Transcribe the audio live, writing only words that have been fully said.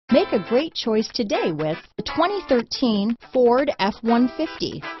Make a great choice today with the 2013 Ford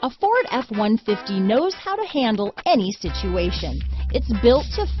F-150. A Ford F-150 knows how to handle any situation. It's built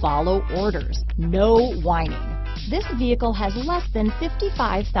to follow orders, no whining. This vehicle has less than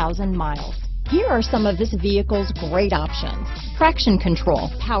 55,000 miles. Here are some of this vehicle's great options: traction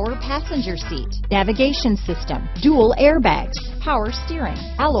control, power passenger seat, navigation system, dual airbags, power steering,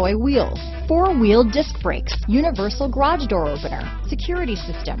 alloy wheels, four-wheel disc brakes, universal garage door opener, security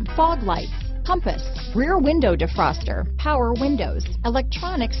system, fog lights, compass, rear window defroster, power windows,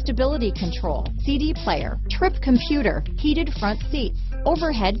 electronic stability control, CD player, trip computer, heated front seats,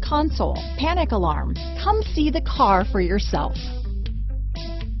 overhead console, panic alarm. Come see the car for yourself.